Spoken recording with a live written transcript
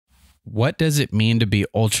What does it mean to be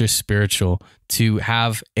ultra spiritual, to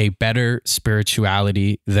have a better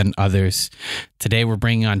spirituality than others? Today, we're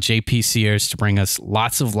bringing on JP Sears to bring us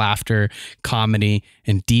lots of laughter, comedy,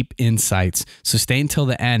 and deep insights. So stay until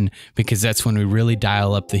the end, because that's when we really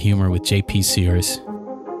dial up the humor with JP Sears.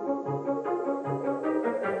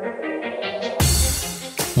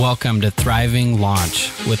 Welcome to Thriving Launch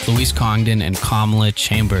with Louise Congdon and Kamala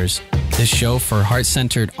Chambers, the show for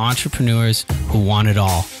heart-centered entrepreneurs who want it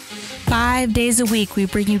all. 5 days a week, we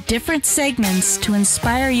bring you different segments to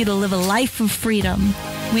inspire you to live a life of freedom.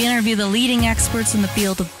 We interview the leading experts in the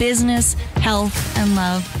field of business, health, and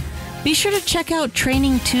love. Be sure to check out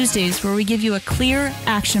Training Tuesdays, where we give you a clear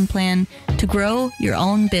action plan to grow your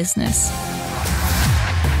own business.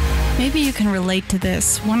 Maybe you can relate to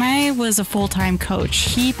this. When I was a full-time coach,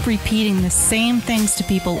 keep repeating the same things to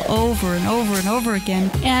people over and over and over again,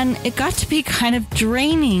 and it got to be kind of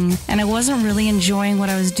draining, and I wasn't really enjoying what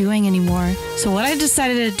I was doing anymore. So what I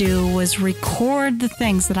decided to do was record the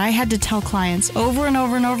things that I had to tell clients over and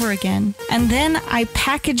over and over again, and then I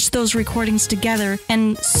packaged those recordings together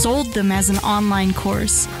and sold them as an online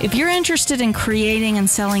course. If you're interested in creating and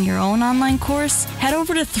selling your own online course, head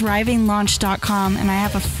over to thrivinglaunch.com, and I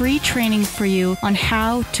have a free training for you on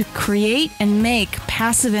how to create and make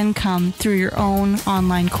passive income through your own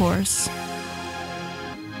online course.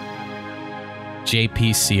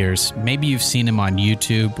 JP Sears. Maybe you've seen him on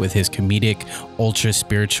YouTube with his comedic, ultra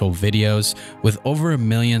spiritual videos. With over 1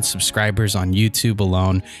 million subscribers on YouTube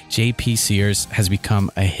alone, JP Sears has become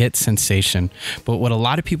a hit sensation. But what a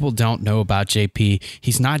lot of people don't know about JP,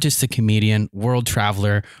 he's not just a comedian, world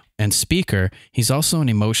traveler, and speaker. He's also an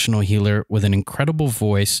emotional healer with an incredible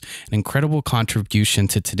voice, an incredible contribution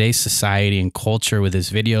to today's society and culture with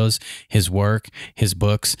his videos, his work, his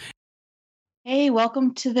books. Hey,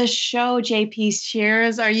 welcome to the show, JP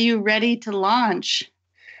Sears. Are you ready to launch?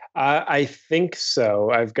 I think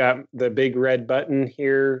so. I've got the big red button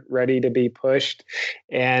here ready to be pushed.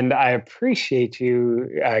 And I appreciate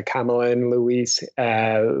you, Kamala and Louise,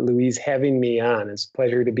 having me on. It's a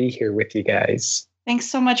pleasure to be here with you guys. Thanks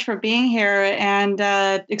so much for being here and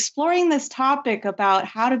exploring this topic about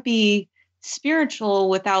how to be spiritual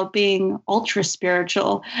without being ultra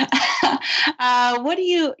spiritual. What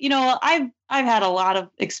do I've had a lot of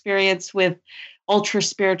experience with ultra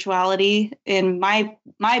spirituality in my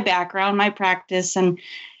background, my practice. And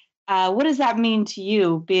what does that mean to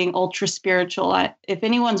you, being ultra spiritual? If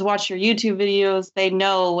anyone's watched your YouTube videos, they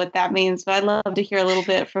know what that means, but I'd love to hear a little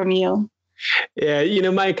bit from you. Yeah,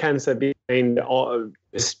 my concept behind being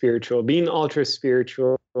ultra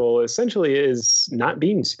spiritual essentially is not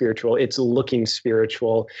being spiritual. It's looking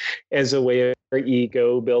spiritual as a way of our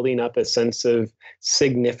ego, building up a sense of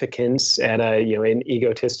significance at an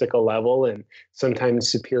egotistical level, and sometimes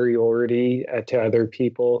superiority to other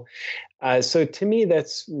people. So to me,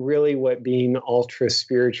 that's really what being ultra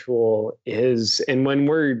spiritual is. And when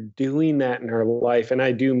we're doing that in our life, and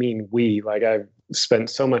I do mean we, like I've spent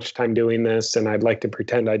so much time doing this, and I'd like to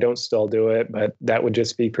pretend I don't still do it, but that would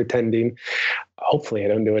just be pretending. Hopefully I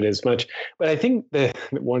don't do it as much. But I think that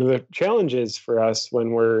one of the challenges for us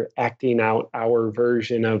when we're acting out our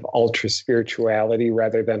version of ultra spirituality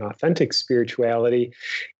rather than authentic spirituality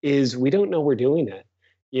is we don't know we're doing it.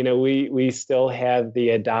 We still have the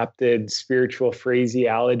adopted spiritual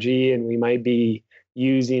phraseology, and we might be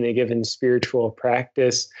using a given spiritual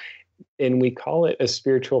practice, and we call it a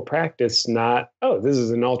spiritual practice, not, oh, this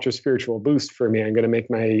is an ultra spiritual boost for me. I'm going to make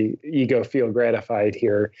my ego feel gratified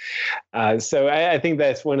here. So I think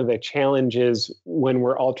that's one of the challenges when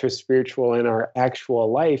we're ultra spiritual in our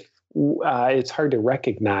actual life. It's hard to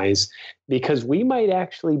recognize, because we might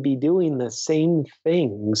actually be doing the same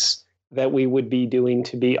things that we would be doing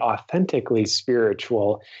to be authentically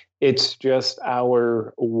spiritual. It's just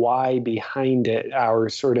our why behind it, our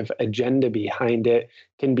sort of agenda behind it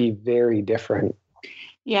can be very different.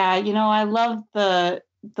 Yeah, I love the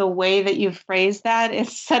way that you phrase that.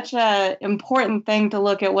 It's such an important thing to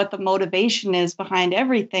look at what the motivation is behind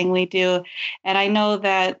everything we do. And I know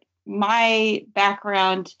that my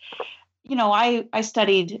background, I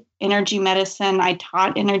studied energy medicine. I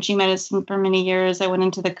taught energy medicine for many years. I went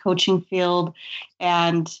into the coaching field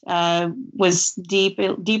and was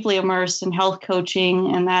deeply immersed in health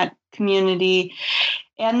coaching and that community.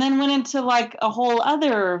 And then went into like a whole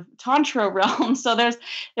other tantra realm. So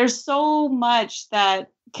there's so much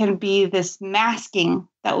that can be this masking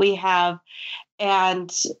that we have,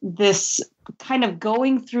 and this kind of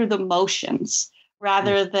going through the motions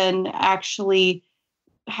rather than actually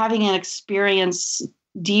having an experience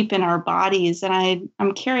deep in our bodies. And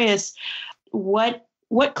I'm curious, what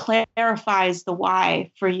clarifies the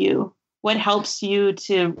why for you what helps you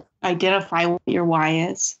to identify what your why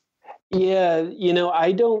is? Yeah,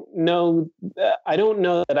 I don't know. I don't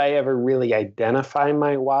know that I ever really identify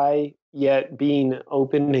my why yet. Being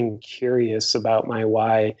open and curious about my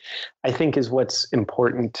why, I think, is what's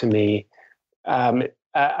important to me.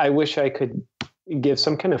 I wish I could give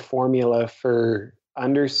some kind of formula for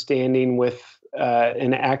understanding with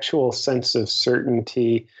an actual sense of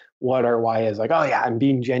certainty what our why is. Like, oh yeah, I'm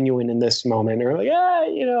being genuine in this moment, or like,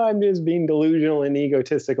 I'm just being delusional and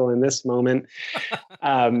egotistical in this moment.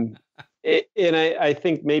 Um, and I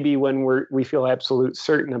think maybe when we feel absolute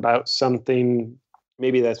certain about something,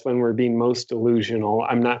 maybe that's when we're being most delusional.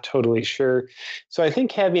 I'm not totally sure. So I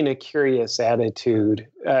think having a curious attitude,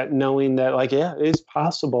 knowing that, like, yeah, it's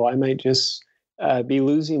possible I might just be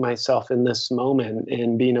losing myself in this moment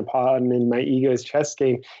and being a pawn in my ego's chess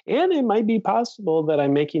game. And it might be possible that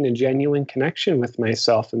I'm making a genuine connection with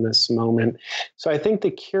myself in this moment. So I think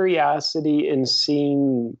the curiosity in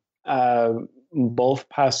seeing both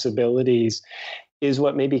possibilities is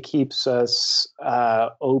what maybe keeps us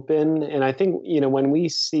open. And I think, when we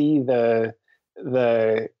see the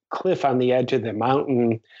cliff on the edge of the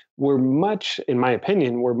mountain, in my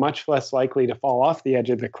opinion, we're much less likely to fall off the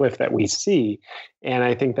edge of the cliff that we see. And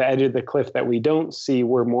I think the edge of the cliff that we don't see,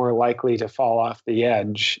 we're more likely to fall off the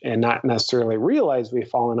edge and not necessarily realize we've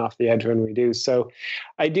fallen off the edge when we do. So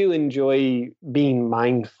I do enjoy being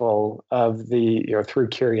mindful of through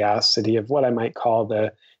curiosity, of what I might call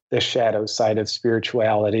the shadow side of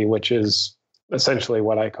spirituality, which is essentially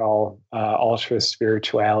what I call ultra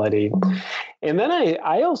spirituality. And then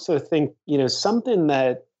I also think, something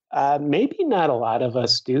that maybe not a lot of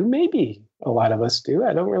us do, maybe a lot of us do,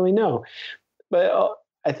 I don't really know. But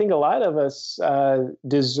I think a lot of us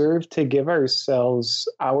deserve to give ourselves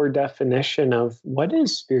our definition of what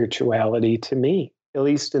is spirituality to me, at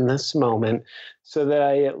least in this moment, so that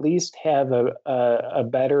I at least have a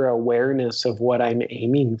better awareness of what I'm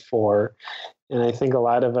aiming for. And I think a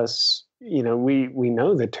lot of us, we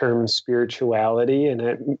know the term spirituality,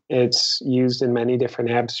 and it's used in many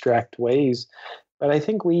different abstract ways. But I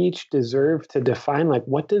think we each deserve to define, like,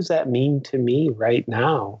 what does that mean to me right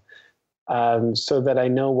now? So that I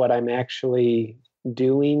know what I'm actually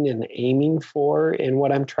doing and aiming for, and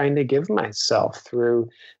what I'm trying to give myself through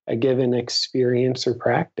a given experience or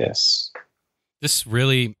practice. This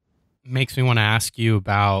really makes me want to ask you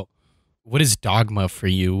about, what is dogma for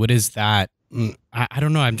you? What is that? I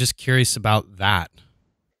don't know. I'm just curious about that.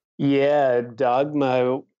 Yeah,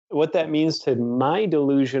 dogma. What that means to my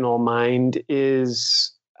delusional mind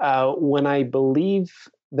is when I believe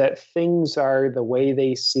that things are the way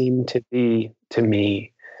they seem to be to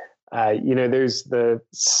me. There's the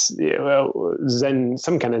Zen,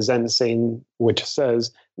 some kind of Zen saying which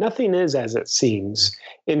says, nothing is as it seems.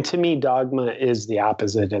 And to me, dogma is the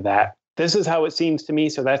opposite of that. This is how it seems to me,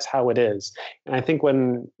 so that's how it is. And I think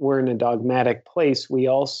when we're in a dogmatic place, we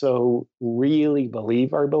also really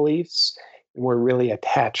believe our beliefs, and we're really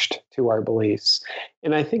attached to our beliefs.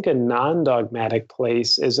 And I think a non-dogmatic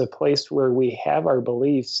place is a place where we have our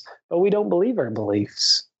beliefs, but we don't believe our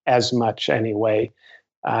beliefs as much anyway.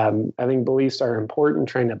 I think beliefs are important.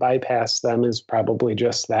 Trying to bypass them is probably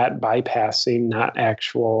just that, bypassing, not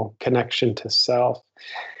actual connection to self.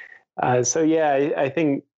 I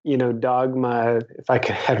think, dogma, if I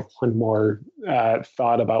could add one more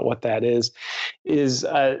thought about what that is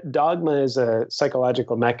dogma is a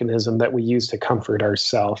psychological mechanism that we use to comfort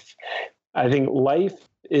ourselves. I think life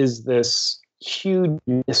is this huge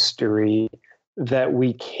mystery that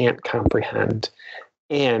we can't comprehend.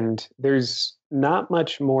 And there's not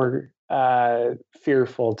much more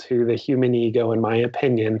fearful to the human ego, in my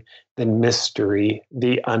opinion, than mystery,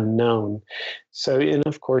 the unknown. So, and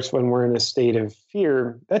of course, when we're in a state of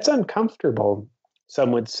fear, that's uncomfortable.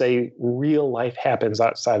 Some would say real life happens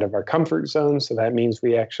outside of our comfort zone. So that means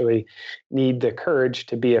we actually need the courage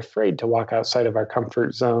to be afraid to walk outside of our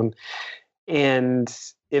comfort zone. And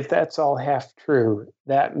if that's all half true,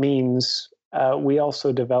 that means we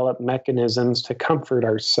also develop mechanisms to comfort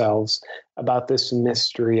ourselves about this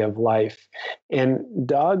mystery of life. And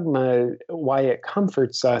dogma, why it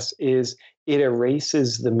comforts us is it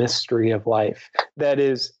erases the mystery of life. That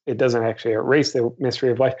is, it doesn't actually erase the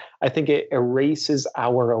mystery of life. I think it erases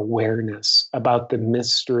our awareness about the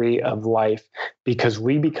mystery of life, because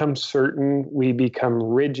we become certain, we become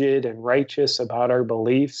rigid and righteous about our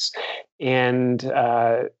beliefs. And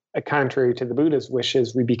contrary to the Buddha's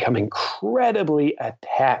wishes, we become incredibly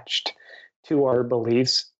attached to our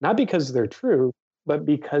beliefs, not because they're true, but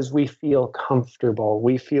because we feel comfortable.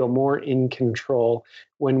 We feel more in control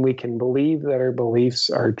when we can believe that our beliefs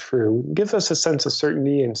are true. It gives us a sense of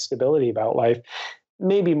certainty and stability about life.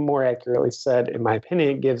 maybe more accurately said, in my opinion,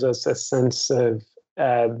 it gives us a sense of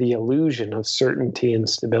the illusion of certainty and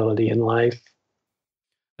stability in life.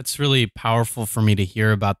 That's really powerful for me to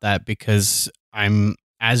hear about that because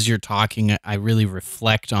as you're talking, I really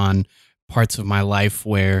reflect on parts of my life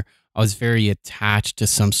where I was very attached to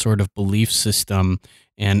some sort of belief system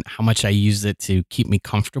and how much I used it to keep me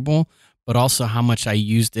comfortable, but also how much I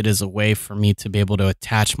used it as a way for me to be able to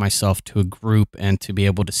attach myself to a group and to be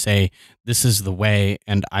able to say, this is the way,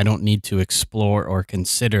 and I don't need to explore or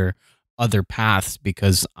consider other paths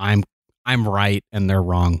because I'm right and they're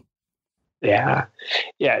wrong. Yeah.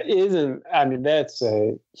 Yeah. I mean, that's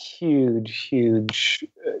a huge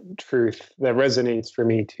truth that resonates for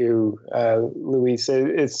me too, Luis.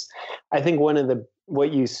 I think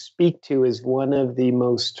what you speak to is one of the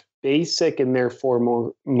most basic and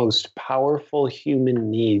therefore most powerful human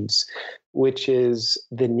needs, which is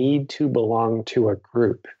the need to belong to a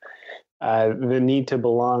group. The need to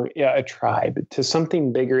belong, yeah, a tribe, to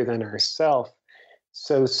something bigger than ourselves.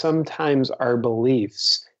 So sometimes our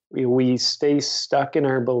beliefs, we stay stuck in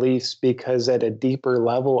our beliefs because at a deeper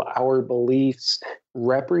level, our beliefs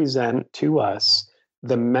represent to us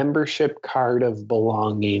the membership card of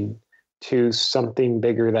belonging to something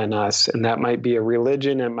bigger than us. And that might be a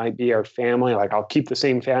religion, it might be our family. Like, I'll keep the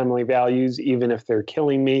same family values even if they're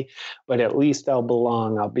killing me, but at least I'll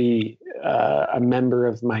belong. I'll be a member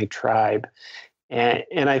of my tribe.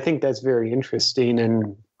 And I think that's very interesting.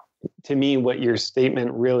 And to me, what your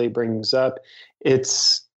statement really brings up,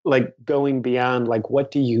 it's like going beyond, like, what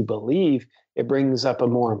do you believe? It brings up a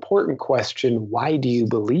more important question. Why do you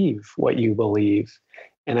believe what you believe?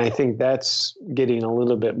 And I think that's getting a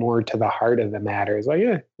little bit more to the heart of the matter. It's like,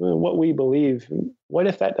 yeah, well, what we believe, what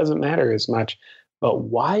if that doesn't matter as much? But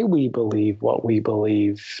why we believe what we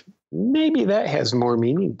believe, maybe that has more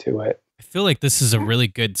meaning to it. I feel like this is a really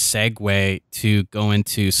good segue to go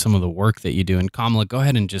into some of the work that you do. And Kamala, go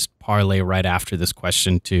ahead and just parlay right after this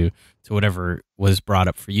question to whatever was brought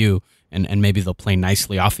up for you, and maybe they'll play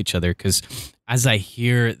nicely off each other. Because as I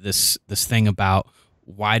hear this thing about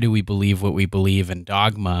why do we believe what we believe in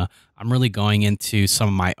dogma, I'm really going into some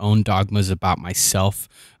of my own dogmas about myself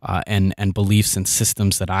and beliefs and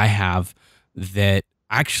systems that I have that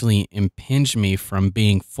actually impinge me from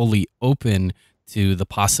being fully open to the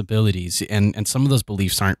possibilities, and some of those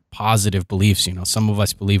beliefs aren't positive beliefs. You know, some of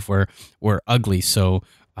us believe we're ugly, so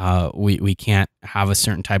we can't have a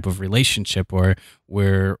certain type of relationship, or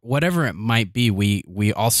we're whatever it might be.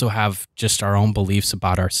 We also have just our own beliefs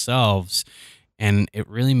about ourselves, and it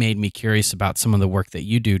really made me curious about some of the work that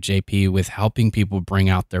you do, JP, with helping people bring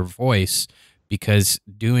out their voice, because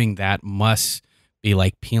doing that must be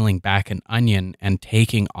like peeling back an onion and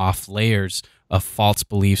taking off layers of false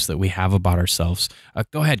beliefs that we have about ourselves.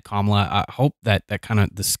 Go ahead, Kamala. I hope that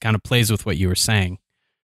this kind of plays with what you were saying.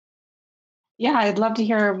 Yeah, I'd love to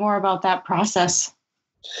hear more about that process.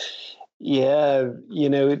 Yeah,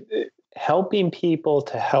 helping people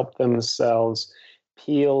to help themselves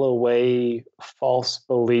peel away false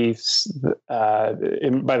beliefs.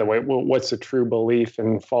 And by the way, what's a true belief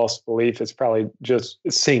and false belief? It's probably just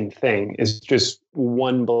the same thing. It's just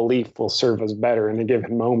one belief will serve us better in a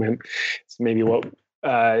given moment. It's maybe what,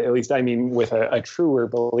 at least I mean, with a truer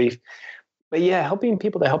belief. But yeah, helping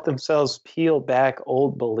people to help themselves peel back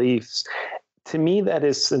old beliefs. To me, that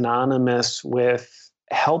is synonymous with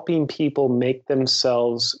helping people make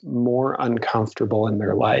themselves more uncomfortable in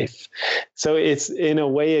their life. So it's, in a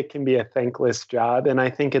way, it can be a thankless job. And I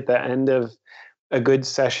think at the end of a good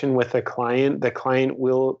session with a client,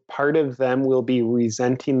 part of them will be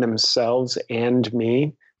resenting themselves and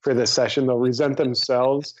me for the session. They'll resent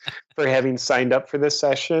themselves for having signed up for this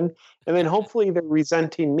session. And then hopefully they're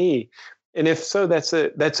resenting me. And if so, that's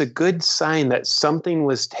a good sign that something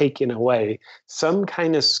was taken away, some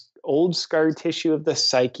kind of old scar tissue of the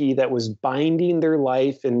psyche that was binding their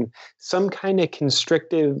life in some kind of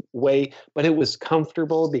constrictive way, but it was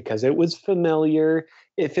comfortable because it was familiar.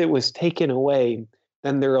 If it was taken away,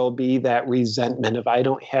 then there'll be that resentment of, I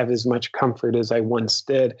don't have as much comfort as I once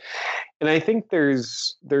did. And I think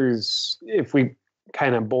there's if we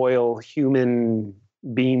kind of boil human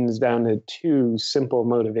beings down to two simple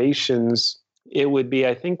motivations, it would be,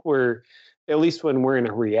 I think we're, at least when we're in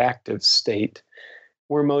a reactive state,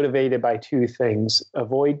 we're motivated by two things: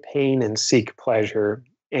 avoid pain and seek pleasure.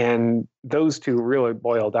 And those two really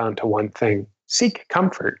boil down to one thing: seek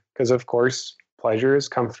comfort, because of course pleasure is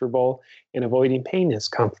comfortable and avoiding pain is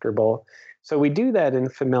comfortable. So we do that in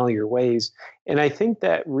familiar ways. And I think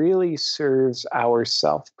that really serves our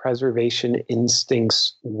self-preservation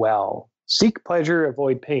instincts well. Seek pleasure,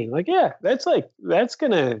 avoid pain. Like, yeah, that's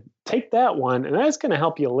going to take that one, and that's going to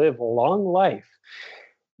help you live a long life.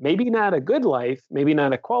 Maybe not a good life, maybe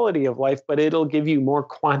not a quality of life, but it'll give you more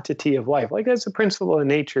quantity of life. Like that's a principle in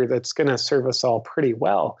nature that's going to serve us all pretty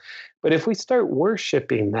well. But if we start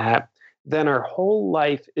worshiping that, then our whole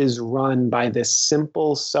life is run by this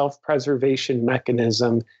simple self-preservation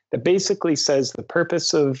mechanism that basically says the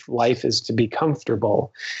purpose of life is to be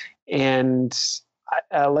comfortable. And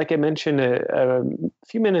like I mentioned a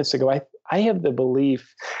few minutes ago, I have the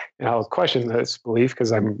belief, and I'll question this belief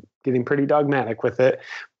because I'm getting pretty dogmatic with it,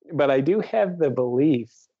 but I do have the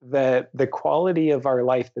belief that the quality of our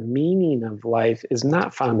life, the meaning of life, is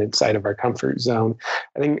not found inside of our comfort zone.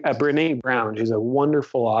 I think Brene Brown, she's a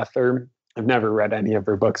wonderful author. I've never read any of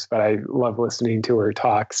her books, but I love listening to her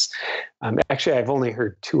talks. Actually, I've only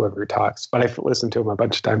heard 2 of her talks, but I've listened to them a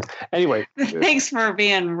bunch of times. Anyway. Thanks for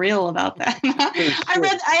being real about that.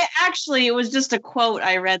 It was just a quote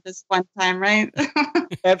I read this one time, right?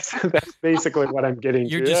 That's basically what I'm getting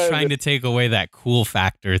You're to. just trying to take away that cool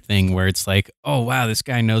factor thing where it's like, oh, wow, this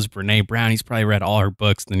guy knows Brene Brown. He's probably read all her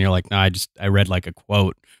books. And then you're like, no, I read like a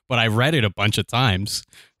quote, but I read it a bunch of times.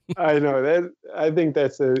 I know that. I think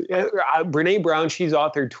that's Brene Brown. She's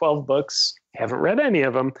authored 12 books. Haven't read any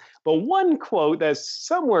of them, but one quote that's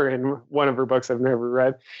somewhere in one of her books I've never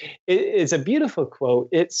read. It's a beautiful quote.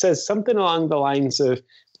 It says something along the lines of,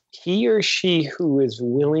 "He or she who is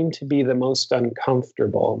willing to be the most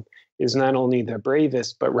uncomfortable is not only the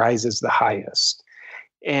bravest, but rises the highest."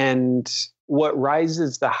 And what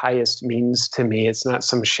rises the highest means to me, it's not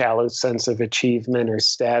some shallow sense of achievement or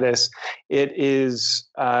status. It is,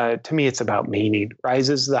 to me, it's about meaning.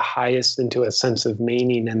 Rises the highest into a sense of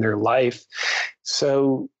meaning in their life.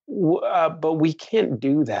 So, but we can't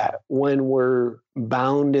do that when we're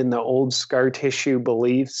bound in the old scar tissue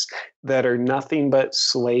beliefs that are nothing but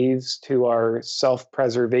slaves to our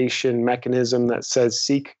self-preservation mechanism that says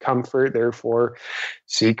seek comfort, therefore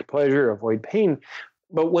seek pleasure, avoid pain.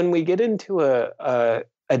 But when we get into a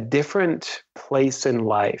different place in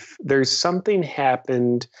life, there's something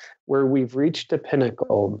happened where we've reached a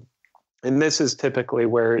pinnacle. And this is typically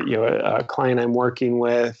where, a client I'm working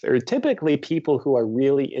with, or typically people who are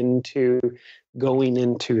really into going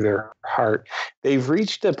into their heart, they've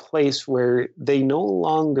reached a place where they no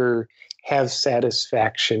longer have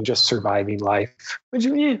satisfaction just surviving life, which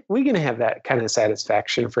we're going to have that kind of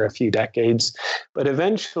satisfaction for a few decades. But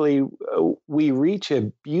eventually we reach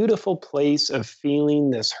a beautiful place of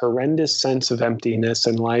feeling this horrendous sense of emptiness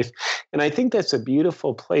in life. And I think that's a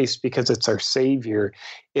beautiful place because it's our savior.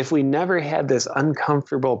 If we never had this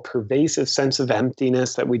uncomfortable, pervasive sense of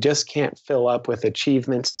emptiness that we just can't fill up with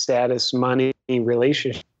achievement, status, money,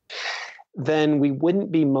 relationship, then we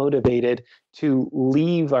wouldn't be motivated to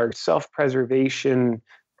leave our self-preservation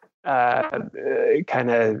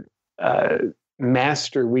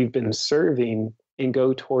master we've been serving and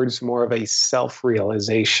go towards more of a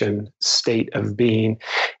self-realization state of being.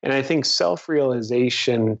 And I think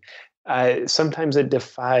self-realization, sometimes it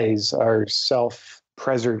defies our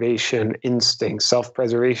self-preservation instincts.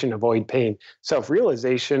 Self-preservation, avoid pain.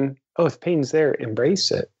 Self-realization, if pain's there,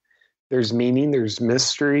 embrace it. There's meaning, there's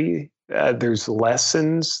mystery, there's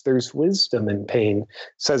lessons, there's wisdom in pain,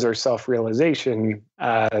 says our self-realization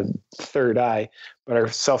third eye. But our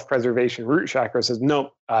self-preservation root chakra says,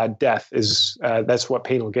 nope, death is, that's what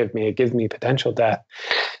pain will give me. It gives me potential death.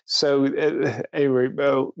 So anyway,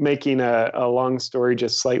 making a long story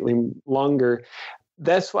just slightly longer,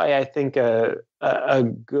 that's why I think a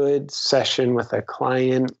good session with a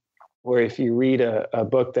client, or if you read a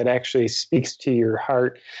book that actually speaks to your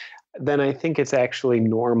heart, then I think it's actually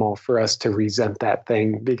normal for us to resent that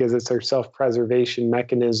thing because it's our self-preservation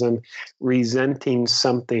mechanism resenting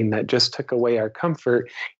something that just took away our comfort.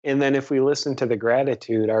 And then if we listen to the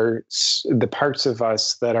gratitude, the parts of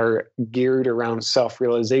us that are geared around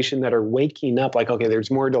self-realization, that are waking up like, okay, there's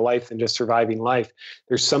more to life than just surviving life.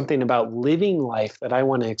 There's something about living life that I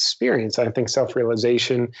want to experience. I think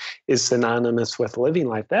self-realization is synonymous with living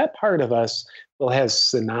life. That part of us will have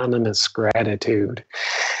synonymous gratitude.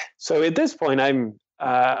 So at this point, I've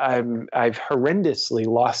horrendously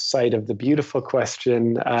lost sight of the beautiful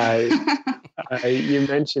question you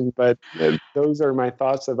mentioned, but those are my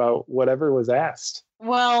thoughts about whatever was asked.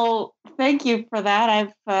 Well, thank you for that.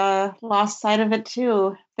 I've lost sight of it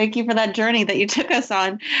too. Thank you for that journey that you took us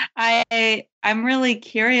on. I'm really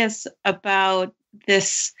curious about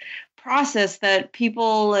this process that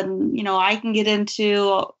people and I can get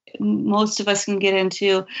into, most of us can get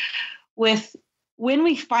into with when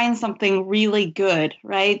we find something really good,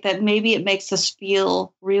 right, that maybe it makes us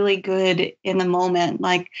feel really good in the moment,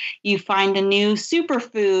 like you find a new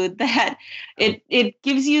superfood that it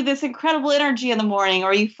gives you this incredible energy in the morning,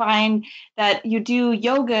 or you find that you do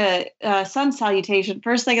yoga, sun salutation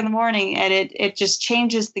first thing in the morning, and it just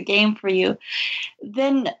changes the game for you,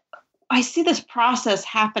 then I see this process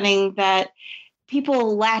happening that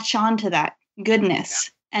people latch onto that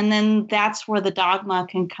goodness. And then that's where the dogma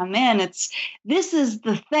can come in. This is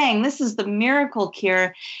the thing, this is the miracle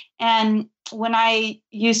cure. And when I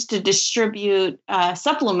used to distribute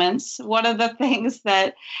supplements, one of the things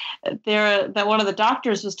that one of the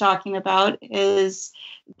doctors was talking about is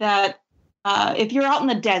that if you're out in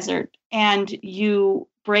the desert and you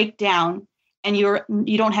break down and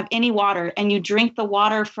you don't have any water, and you drink the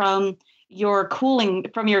water from your cooling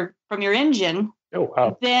from your engine, oh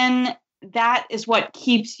wow, then that is what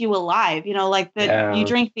keeps you alive. Like that you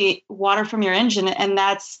drink the water from your engine, and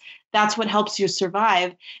that's what helps you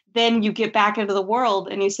survive. Then you get back into the world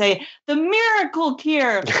and you say, the miracle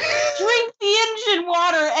cure, drink the engine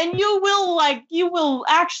water and you will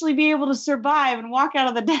actually be able to survive and walk out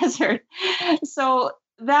of the desert. So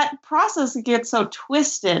that process gets so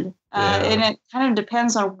twisted, and it kind of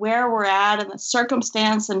depends on where we're at and the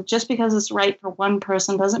circumstance. And just because it's right for one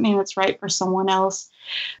person doesn't mean it's right for someone else.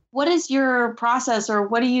 What is your process, or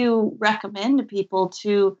what do you recommend to people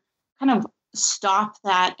to kind of stop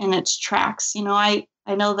that in its tracks? I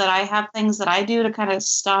know that I have things that I do to kind of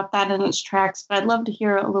stop that in its tracks, but I'd love to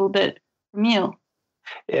hear a little bit from you.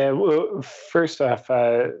 Yeah, well, first off,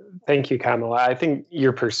 thank you, Kamala. I think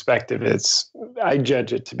your perspective I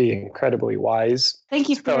judge it to be incredibly wise. Thank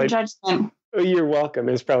you for your judgment. You're welcome.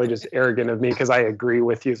 It's probably just arrogant of me because I agree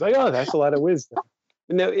with you. It's like, oh, that's a lot of wisdom.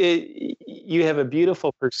 No, you have a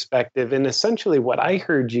beautiful perspective. And essentially what I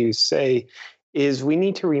heard you say is we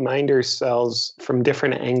need to remind ourselves from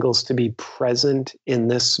different angles to be present in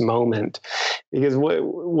this moment. Because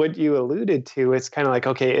what you alluded to, it's kind of like,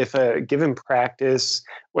 okay, if a given practice,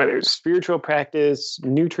 whether it's spiritual practice,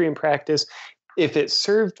 nutrient practice, if it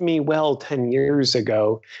served me well 10 years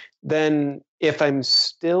ago, then if I'm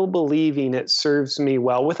still believing it serves me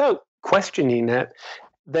well without questioning it,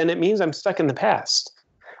 then it means I'm stuck in the past.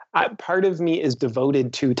 Part of me is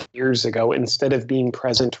devoted to 10 years ago instead of being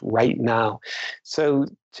present right now. So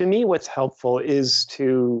to me, what's helpful is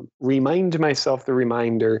to remind myself the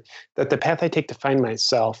reminder that the path I take to find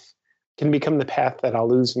myself can become the path that I'll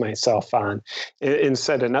lose myself on. And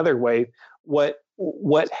said another way,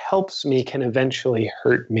 what helps me can eventually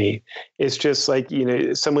hurt me. It's just like,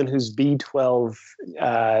 someone who's B12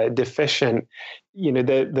 deficient,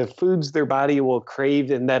 the foods their body will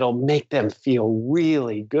crave and that'll make them feel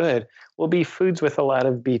really good will be foods with a lot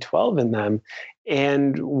of B12 in them.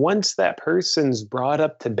 And once that person's brought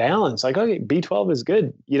up to balance, like, okay, B12 is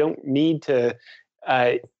good. You don't need to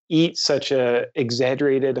eat such a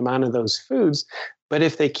exaggerated amount of those foods. But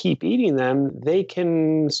if they keep eating them, they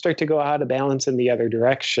can start to go out of balance in the other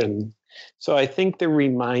direction. So I think the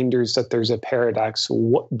reminders that there's a paradox,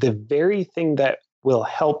 the very thing that will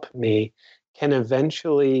help me can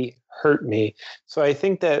eventually hurt me. So I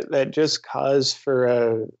think that just cause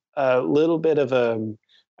for a little bit of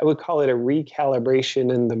I would call it a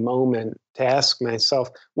recalibration in the moment to ask myself,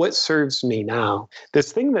 what serves me now?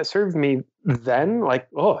 This thing that served me then, like,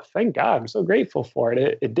 oh, thank God, I'm so grateful for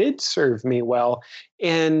it. It did serve me well.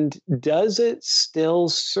 And does it still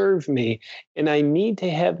serve me? And I need to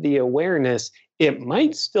have the awareness it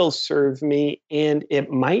might still serve me and it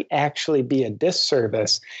might actually be a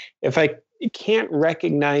disservice. If I can't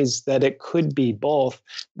recognize that it could be both,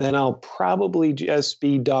 then I'll probably just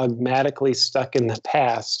be dogmatically stuck in the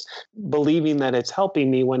past, believing that it's helping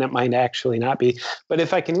me when it might actually not be. But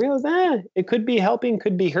if I can realize, it could be helping,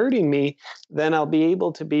 could be hurting me, then I'll be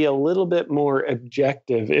able to be a little bit more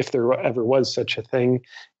objective, if there ever was such a thing,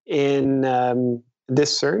 in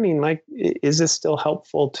discerning, like, is this still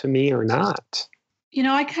helpful to me or not?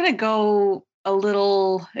 I kind of go a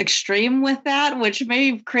little extreme with that, which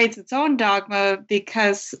maybe creates its own dogma,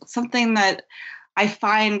 because something that I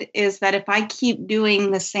find is that if I keep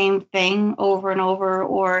doing the same thing over and over,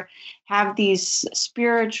 or have these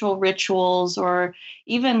spiritual rituals, or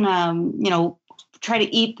even, try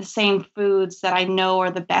to eat the same foods that I know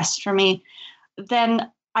are the best for me, then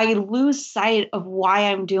I lose sight of why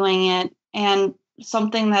I'm doing it. And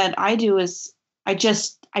something that I do is I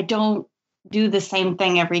don't do the same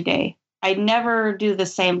thing every day. I never do the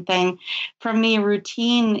same thing. For me,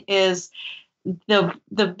 routine is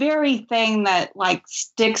the very thing that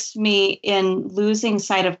sticks me in losing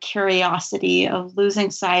sight of curiosity, of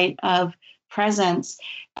losing sight of presence.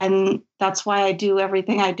 And that's why I do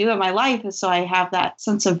everything I do in my life, is so I have that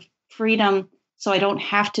sense of freedom, so I don't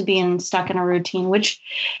have to be stuck in a routine, which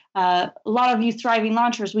a lot of you thriving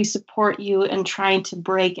launchers, we support you in trying to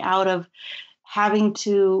break out of having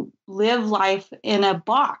to live life in a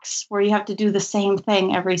box where you have to do the same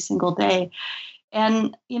thing every single day.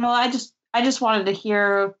 And, I just wanted to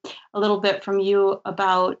hear a little bit from you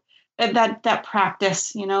about that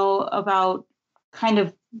practice, about kind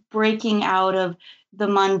of breaking out of the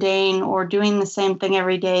mundane or doing the same thing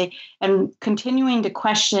every day and continuing to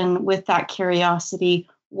question with that curiosity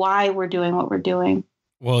why we're doing what we're doing.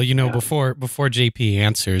 Well, before JP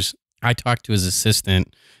answers, I talked to his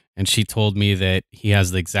assistant and she told me that he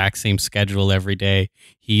has the exact same schedule every day.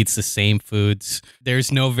 He eats the same foods.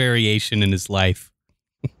 There's no variation in his life.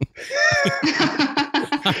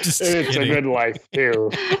 I'm just it's kidding. a good life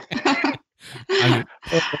too.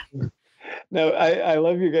 No, I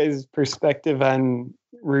love your guys' perspective on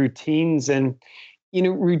routines, and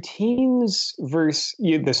routines versus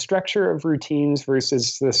the structure of routines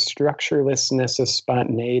versus the structurelessness of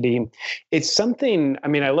spontaneity. It's something,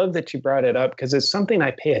 I love that you brought it up because it's something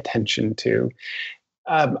I pay attention to.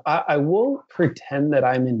 I won't pretend that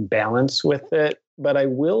I'm in balance with it, but I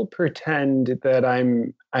will pretend that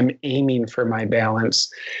I'm aiming for my balance,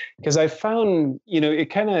 because I found,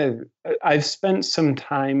 I've spent some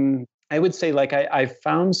time, I would say, like I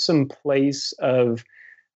found some place of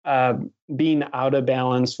being out of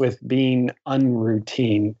balance with being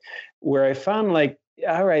unroutine, where I found like,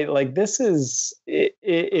 all right, like this is,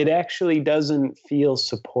 it actually doesn't feel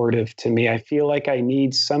supportive to me. I feel like I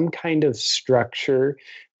need some kind of structure,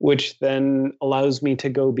 which then allows me to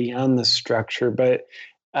go beyond the structure. But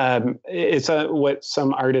it's what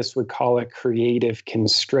some artists would call a creative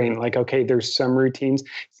constraint. Like, okay, there's some routines.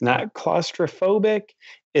 It's not claustrophobic.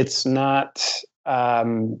 It's not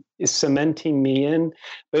cementing me in.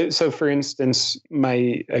 But so, for instance,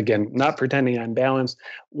 again, not pretending I'm balanced,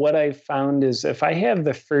 what I found is if I have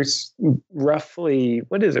the first roughly,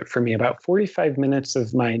 what is it for me, about 45 minutes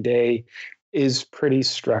of my day is pretty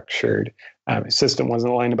structured. My system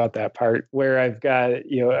wasn't aligned about that part, where I've got,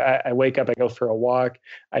 I wake up, I go for a walk,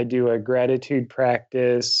 I do a gratitude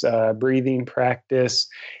practice, breathing practice.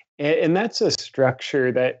 And that's a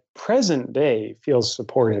structure that present day feels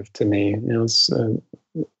supportive to me.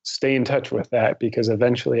 Stay in touch with that, because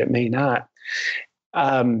eventually it may not.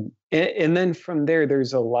 And then from there,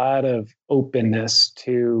 there's a lot of openness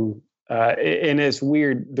to, and it's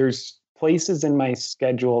weird, there's places in my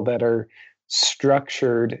schedule that are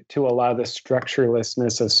structured to allow the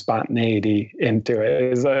structurelessness of spontaneity into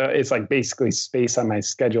it. It's like basically space on my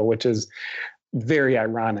schedule, which is very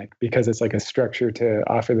ironic because it's like a structure to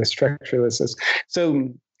offer the structurelessness. So,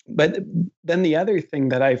 but then the other thing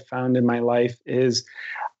that I've found in my life is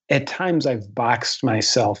at times I've boxed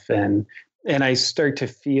myself in, and I start to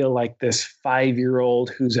feel like this 5-year-old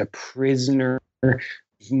who's a prisoner. There's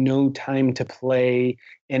no time to play.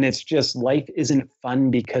 And it's just, life isn't fun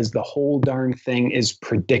because the whole darn thing is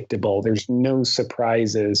predictable. There's no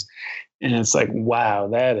surprises. And it's like, wow,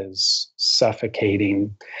 that is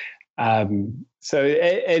suffocating. So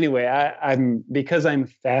anyway, I'm because I'm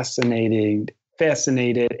fascinated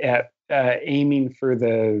at aiming for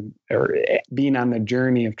or being on the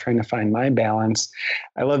journey of trying to find my balance.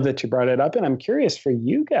 I love that you brought it up, and I'm curious for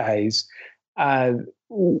you guys,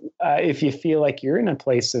 if you feel like you're in a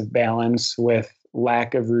place of balance with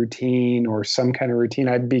lack of routine or some kind of routine.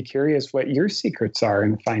 I'd be curious what your secrets are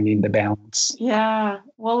in finding the balance. Yeah,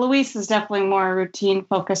 well, Luis is definitely more routine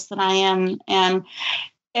focused than I am, and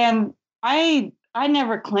I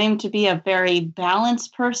never claimed to be a very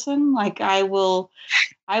balanced person. Like I will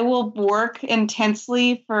work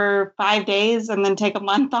intensely for 5 days and then take a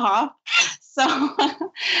month off.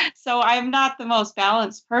 So I'm not the most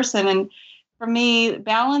balanced person. And for me,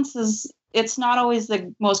 balance it's not always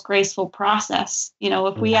the most graceful process.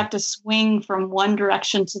 If we have to swing from one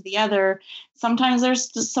direction to the other, sometimes there's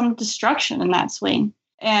just some destruction in that swing.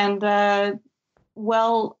 And I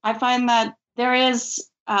find that there is,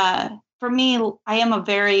 for me, I am a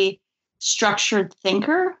very structured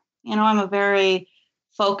thinker. I'm a very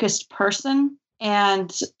focused person,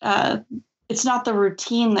 and it's not the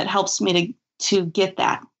routine that helps me to get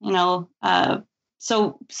that.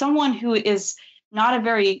 So someone who is not a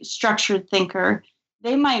very structured thinker,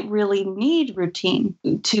 they might really need routine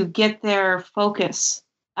to get their focus.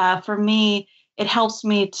 For me, it helps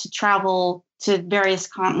me to travel to various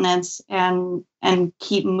continents and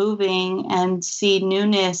keep moving and see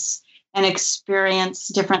newness and experience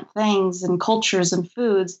different things and cultures and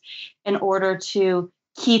foods in order to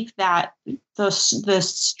keep the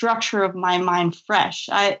structure of my mind fresh.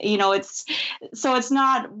 It's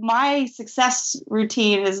not, my success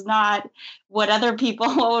routine is not what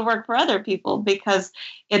would work for other people, because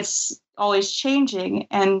it's always changing.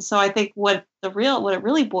 And so I think what it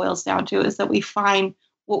really boils down to is that we find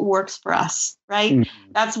what works for us, right?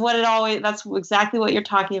 Mm-hmm. That's exactly what you're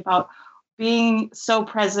talking about. Being so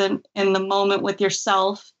present in the moment with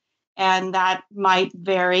yourself. And that might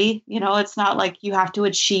vary. It's not like you have to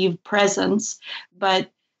achieve presence, but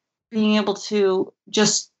being able to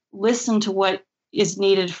just listen to what is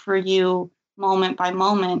needed for you moment by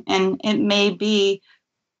moment. And it may be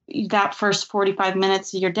that first 45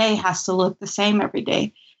 minutes of your day has to look the same every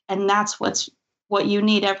day. And that's what you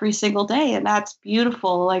need every single day. And that's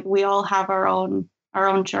beautiful. Like, we all have our own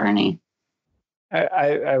journey.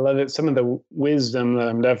 I love it. Some of the wisdom that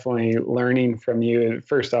I'm definitely learning from you.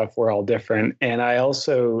 First off, we're all different. And I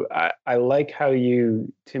also, I like how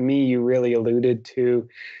you really alluded to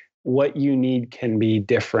what you need can be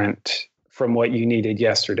different from what you needed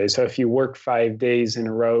yesterday. So if you work 5 days in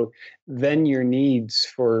a row, then your needs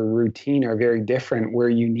for routine are very different, where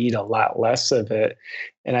you need a lot less of it.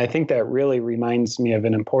 And I think that really reminds me of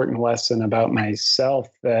an important lesson about myself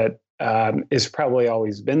that is probably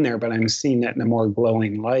always been there, but I'm seeing it in a more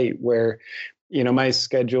glowing light, where, my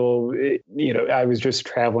schedule, I was just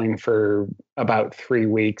traveling for about 3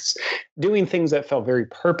 weeks, doing things that felt very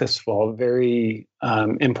purposeful, very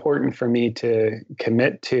important for me to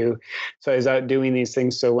commit to. So I was out doing these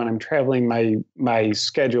things. So when I'm traveling, my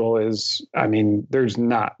schedule is, there's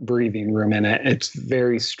not breathing room in it. It's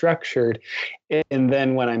very structured. And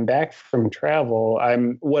then when I'm back from travel,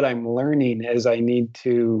 what I'm learning is I need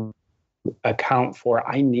to account for,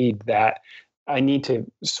 I need to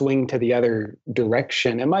swing to the other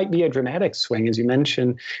direction. It might be a dramatic swing, as you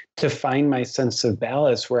mentioned, to find my sense of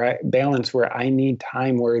balance where I need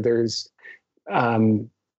time where there's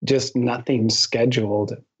just nothing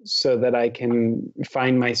scheduled, so that I can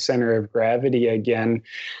find my center of gravity again,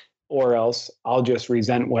 or else I'll just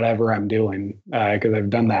resent whatever I'm doing because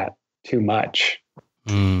I've done that too much.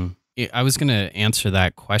 I was going to answer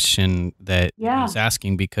that question that he was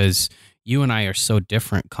asking, because you and I are so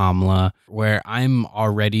different, Kamala, where I'm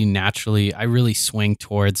already naturally, I really swing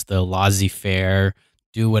towards the laissez-faire,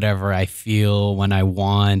 do whatever I feel when I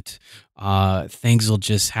want, things will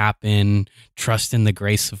just happen, trust in the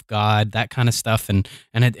grace of God, that kind of stuff. And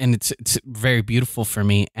it's very beautiful for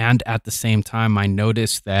me. And at the same time, I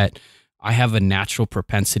notice that I have a natural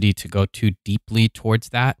propensity to go too deeply towards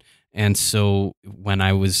that. And so when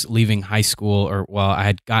I was leaving high school, I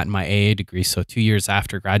had gotten my AA degree. So 2 years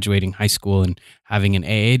after graduating high school and having an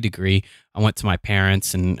AA degree, I went to my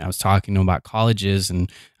parents and I was talking to them about colleges, and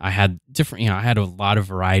I had I had a lot of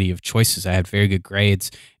variety of choices. I had very good grades,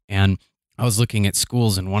 and I was looking at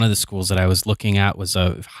schools, and one of the schools that I was looking at was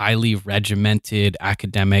a highly regimented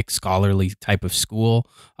academic scholarly type of school,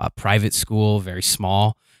 a private school, very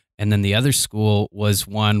small. And then the other school was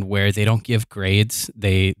one where they don't give grades.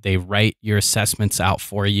 They write your assessments out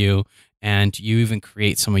for you, and you even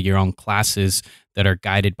create some of your own classes that are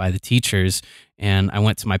guided by the teachers. And I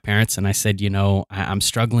went to my parents and I said, I'm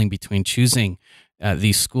struggling between choosing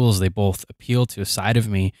these schools. They both appeal to a side of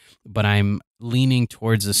me, but I'm leaning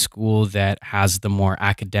towards a school that has the more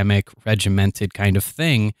academic, regimented kind of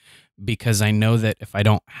thing, because I know that if I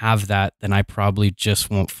don't have that, then I probably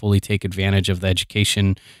just won't fully take advantage of the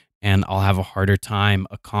education, and I'll have a harder time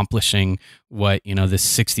accomplishing what,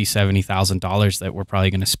 this $60,000, $70,000 that we're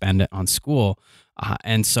probably going to spend on school.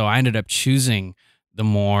 And so I ended up choosing the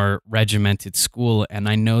more regimented school. And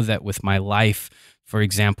I know that with my life, for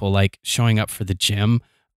example, like showing up for the gym,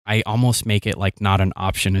 I almost make it like not an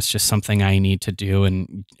option. It's just something I need to do.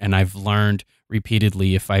 And I've learned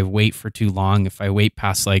repeatedly, if I wait for too long, if I wait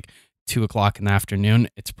past like 2:00 in the afternoon,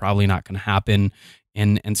 it's probably not going to happen.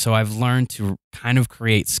 And so I've learned to kind of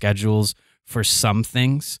create schedules for some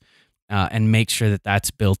things and make sure that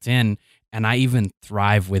that's built in. And I even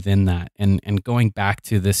thrive within that. And going back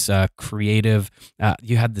to this creative,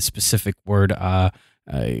 you had the specific word,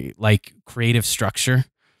 like creative structure.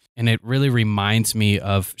 And it really reminds me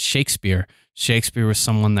of Shakespeare. Shakespeare was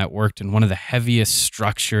someone that worked in one of the heaviest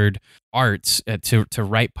structured arts to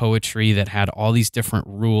write poetry that had all these different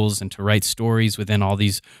rules, and to write stories within all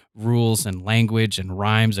these rules and language and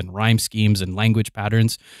rhymes and rhyme schemes and language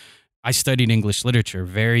patterns. I studied English literature,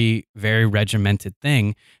 very, very regimented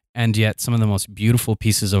thing. And yet some of the most beautiful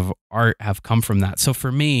pieces of art have come from that. So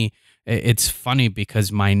for me, it's funny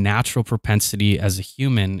because my natural propensity as a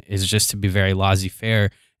human is just to be very laissez-faire.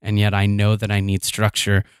 And yet I know that I need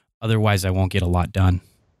structure. Otherwise, I won't get a lot done.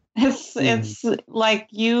 It's like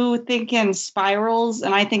you think in spirals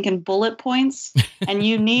and I think in bullet points, and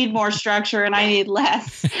you need more structure and I need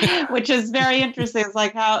less, which is very interesting. It's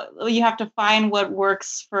like how you have to find what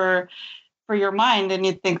works for your mind, and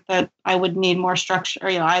you'd think that I would need more structure.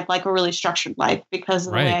 I'd like a really structured life because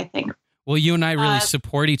of the way I think. Well, you and I really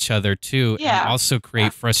support each other too, and also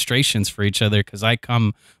create frustrations for each other, because I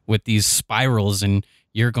come with these spirals and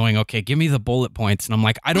you're going, okay, give me the bullet points. And I'm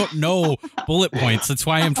like, I don't know bullet points. That's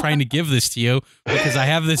why I'm trying to give this to you, because I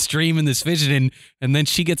have this dream and this vision. And then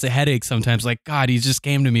she gets a headache sometimes, like, God, he just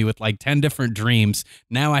came to me with like 10 different dreams.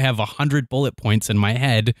 Now I have 100 bullet points in my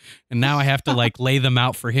head, and now I have to like lay them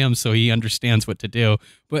out for him so he understands what to do.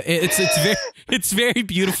 But it's very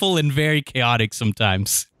beautiful and very chaotic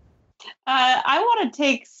sometimes. I want to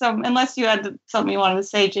take some, unless you had something you wanted to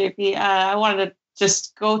say, JP, I wanted to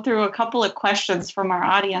just go through a couple of questions from our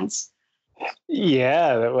audience.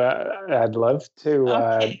 Yeah, I'd love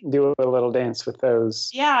to do a little dance with those.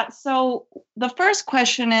 Yeah, so the first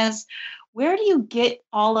question is, where do you get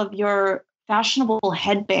all of your fashionable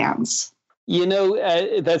headbands?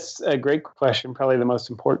 That's a great question, probably the most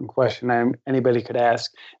important question anybody could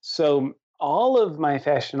ask. So all of my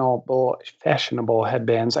fashionable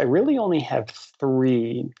headbands, I really only have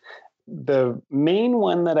 3. The main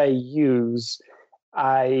one that I use,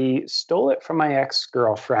 I stole it from my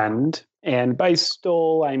ex-girlfriend, and by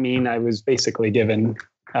stole I mean I was basically given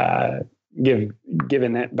it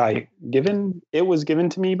was given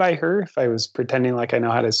to me by her, if I was pretending like I know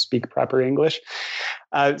how to speak proper English.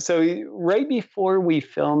 So right before we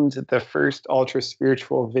filmed the first Ultra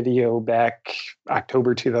Spiritual video back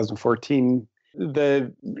October 2014,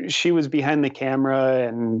 she was behind the camera,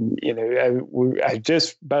 and I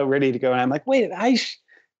just about ready to go, and I'm like, wait,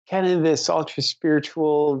 kind of this Ultra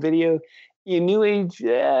Spiritual video, New Age,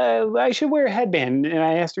 I should wear a headband. And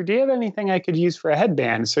I asked her, do you have anything I could use for a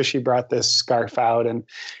headband? So she brought this scarf out and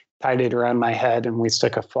tied it around my head, and we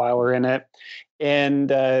stuck a flower in it. And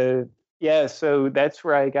so that's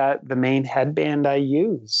where I got the main headband I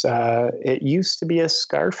use. It used to be a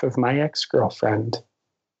scarf of my ex-girlfriend.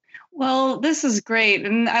 Well, this is great.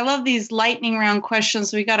 And I love these lightning round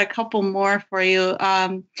questions. We got a couple more for you.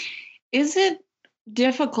 Is it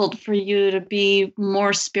difficult for you to be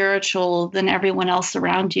more spiritual than everyone else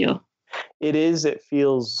around you? It is. It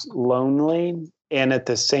feels lonely. And at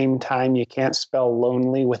the same time, you can't spell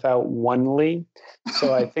lonely without onely.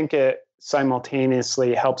 So I think it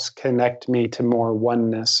simultaneously helps connect me to more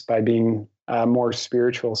oneness by being more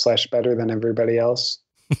spiritual / better than everybody else.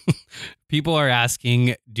 People are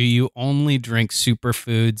asking, do you only drink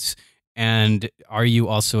superfoods, and are you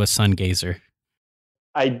also a sun gazer?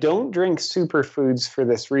 I don't drink superfoods for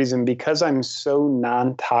this reason. Because I'm so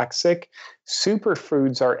non-toxic,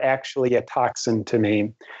 superfoods are actually a toxin to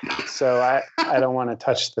me. So I don't want to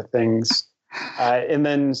touch the things. And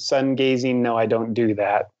then sun gazing, no, I don't do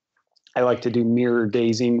that. I like to do mirror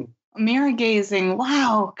gazing. Mirror gazing.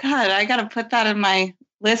 Wow. God, I got to put that in my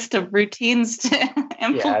list of routines to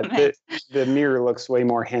implement. Yeah, the mirror looks way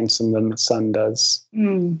more handsome than the sun does.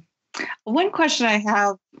 One question I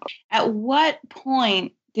have, at what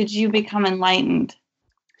point did you become enlightened?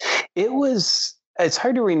 It's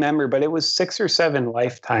hard to remember, but it was 6 or 7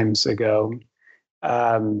 lifetimes ago.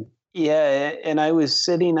 And I was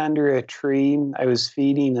sitting under a tree. I was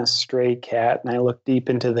feeding a stray cat, and I looked deep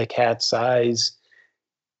into the cat's eyes.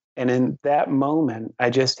 And in that moment, I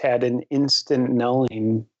just had an instant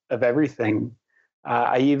knowing of everything.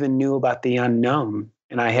 I even knew about the unknown,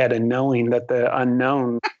 and I had a knowing that the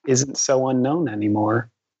unknown isn't so unknown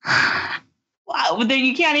anymore. Wow, then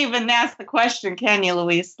you can't even ask the question, can you,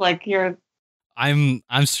 Luis? Like I'm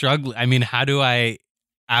struggling. I mean, how do I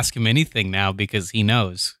ask him anything now, because he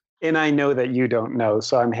knows? And I know that you don't know,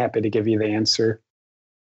 so I'm happy to give you the answer.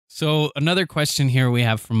 So another question here we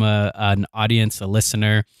have from an audience, a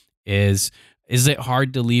listener, is it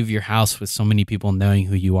hard to leave your house with so many people knowing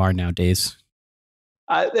who you are nowadays?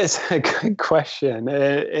 That's a good question.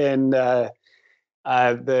 And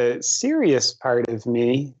the serious part of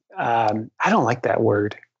me, I don't like that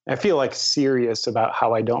word. I feel like serious about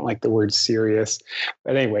how I don't like the word serious.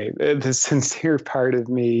 But anyway, the sincere part of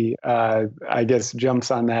me, I guess,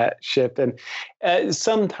 jumps on that ship. And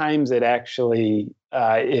sometimes it actually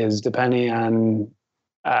is, depending on,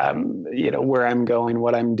 where I'm going,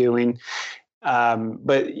 what I'm doing.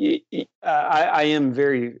 But I am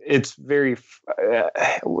it's very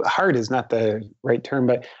hard is not the right term,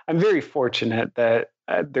 but I'm very fortunate that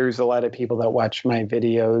there's a lot of people that watch my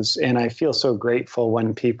videos, and I feel so grateful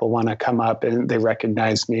when people want to come up and they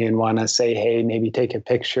recognize me and want to say, hey, maybe take a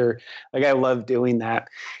picture. Like, I love doing that.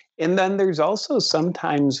 And then there's also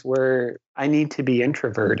sometimes where I need to be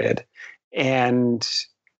introverted. And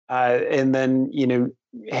then,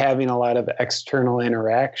 having a lot of external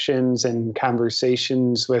interactions and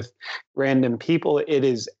conversations with random people, it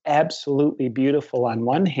is absolutely beautiful on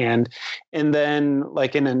one hand. And then,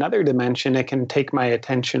 like, in another dimension, it can take my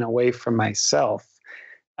attention away from myself.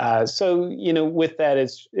 So, with that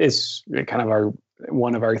is kind of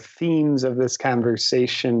one of our themes of this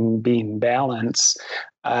conversation being balance.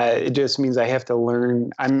 It just means I have to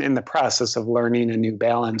learn. I'm in the process of learning a new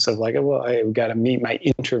balance of like, well, I've got to meet my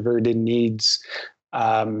introverted needs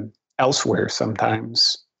elsewhere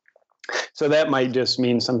sometimes. So that might just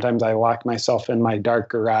mean sometimes I lock myself in my dark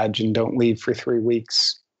garage and don't leave for 3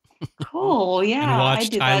 weeks. Cool. Yeah. And watch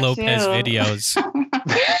Tai Lopez videos.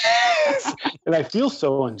 And I feel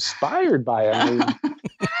so inspired by it.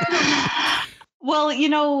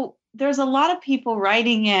 Well, there's a lot of people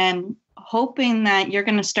writing in hoping that you're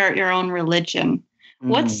going to start your own religion.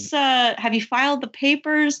 Have you filed the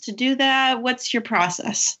papers to do that? What's your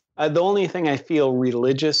process? The only thing I feel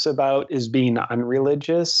religious about is being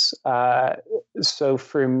unreligious. So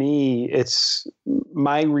for me,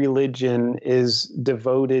 my religion is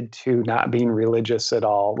devoted to not being religious at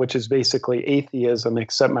all, which is basically atheism,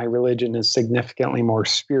 except my religion is significantly more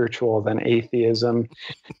spiritual than atheism.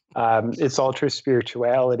 It's ultra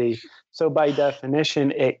spirituality. So by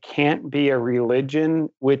definition, it can't be a religion,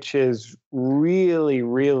 which is really,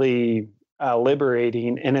 really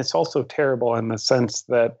liberating. And it's also terrible in the sense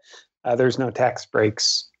that there's no tax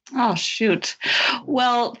breaks. Oh, shoot.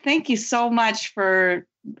 Well, thank you so much for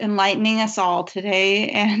enlightening us all today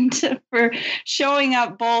and for showing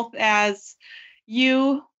up both as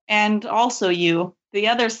you and also you, the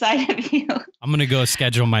other side of you. I'm going to go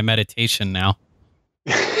schedule my meditation now.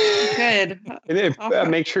 Good.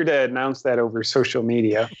 Make sure to announce that over social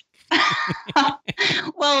media.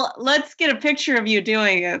 Well, let's get a picture of you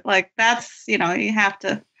doing it. Like that's, you have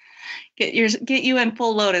to get you in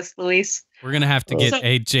full lotus, Luis. We're going to have to get,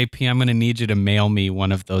 hey, JP, I'm going to need you to mail me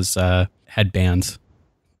one of those headbands.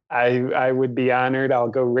 I would be honored. I'll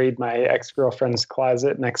go raid my ex-girlfriend's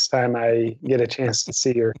closet next time I get a chance to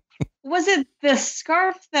see her. Was it the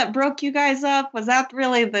scarf that broke you guys up? Was that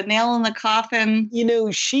really the nail in the coffin?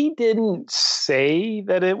 She didn't say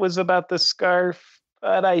that it was about the scarf,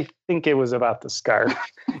 but I think it was about the scarf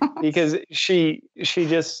because she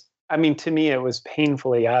just, to me, it was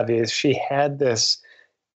painfully obvious. She had this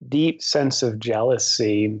deep sense of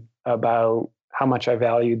jealousy about how much I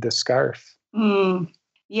valued the scarf.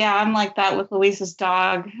 Yeah, I'm like that with Luis's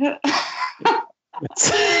dog.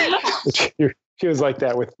 She was like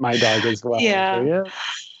that with my dog as well. Yeah. So, yeah.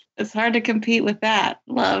 It's hard to compete with that,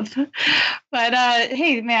 love. But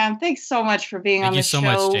hey, man, thanks so much for being on the show.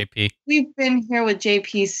 Thank you so much, JP. We've been here with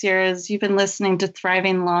JP Sears. You've been listening to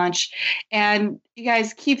Thriving Launch. And you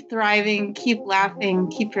guys keep thriving, keep laughing,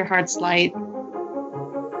 keep your hearts light.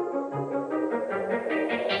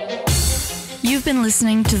 You've been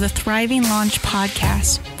listening to the Thriving Launch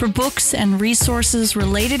podcast. For books and resources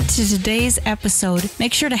related to today's episode,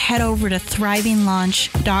 make sure to head over to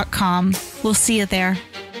thrivinglaunch.com. We'll see you there.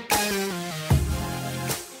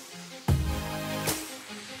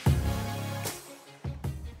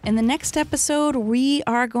 In the next episode, we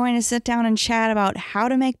are going to sit down and chat about how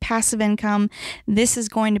to make passive income. This is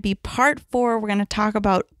going to be part 4. We're going to talk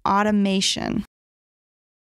about automation.